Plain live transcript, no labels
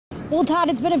Well, Todd,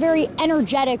 it's been a very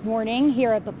energetic morning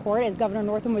here at the port as Governor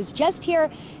Northam was just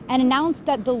here and announced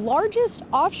that the largest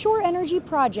offshore energy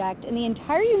project in the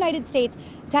entire United States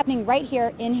is happening right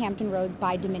here in Hampton Roads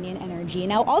by Dominion Energy.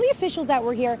 Now, all the officials that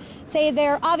were here say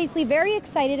they're obviously very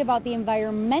excited about the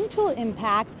environmental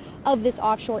impacts of this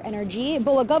offshore energy,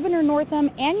 but what Governor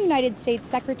Northam and United States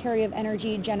Secretary of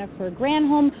Energy Jennifer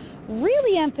Granholm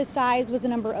really emphasized was the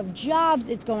number of jobs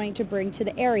it's going to bring to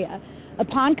the area.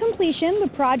 Upon completion, the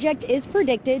project is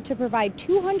predicted to provide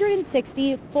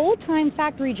 260 full-time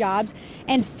factory jobs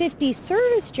and 50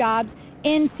 service jobs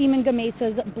in Siemens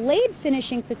Gamesa's blade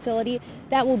finishing facility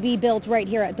that will be built right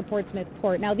here at the Portsmouth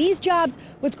Port. Now, these jobs,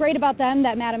 what's great about them,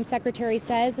 that Madam Secretary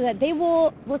says, that they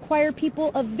will require people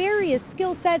of various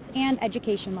skill sets and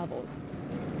education levels.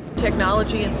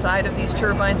 Technology inside of these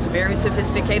turbines, very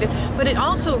sophisticated, but it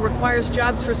also requires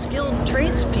jobs for skilled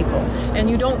tradespeople, and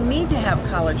you don't need to have a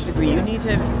college degree, you need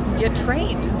to get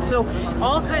trained. And so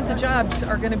all kinds of jobs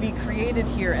are going to be created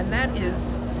here, and that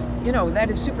is, that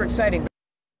is super exciting.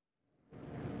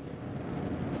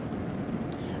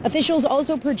 Officials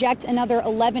also project another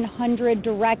 1,100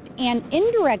 direct and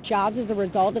indirect jobs as a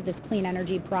result of this clean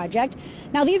energy project.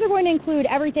 Now, these are going to include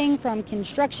everything from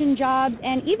construction jobs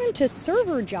and even to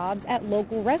server jobs at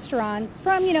local restaurants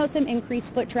from, some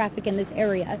increased foot traffic in this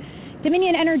area.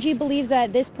 Dominion Energy believes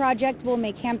that this project will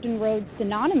make Hampton Roads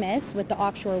synonymous with the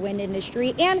offshore wind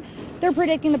industry, and they're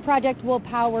predicting the project will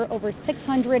power over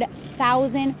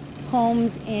 600,000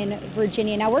 homes in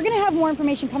Virginia. Now, we're going to have more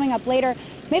information coming up later,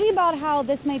 maybe about how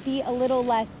this might be a little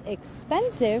less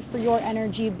expensive for your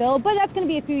energy bill, but that's going to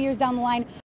be a few years down the line.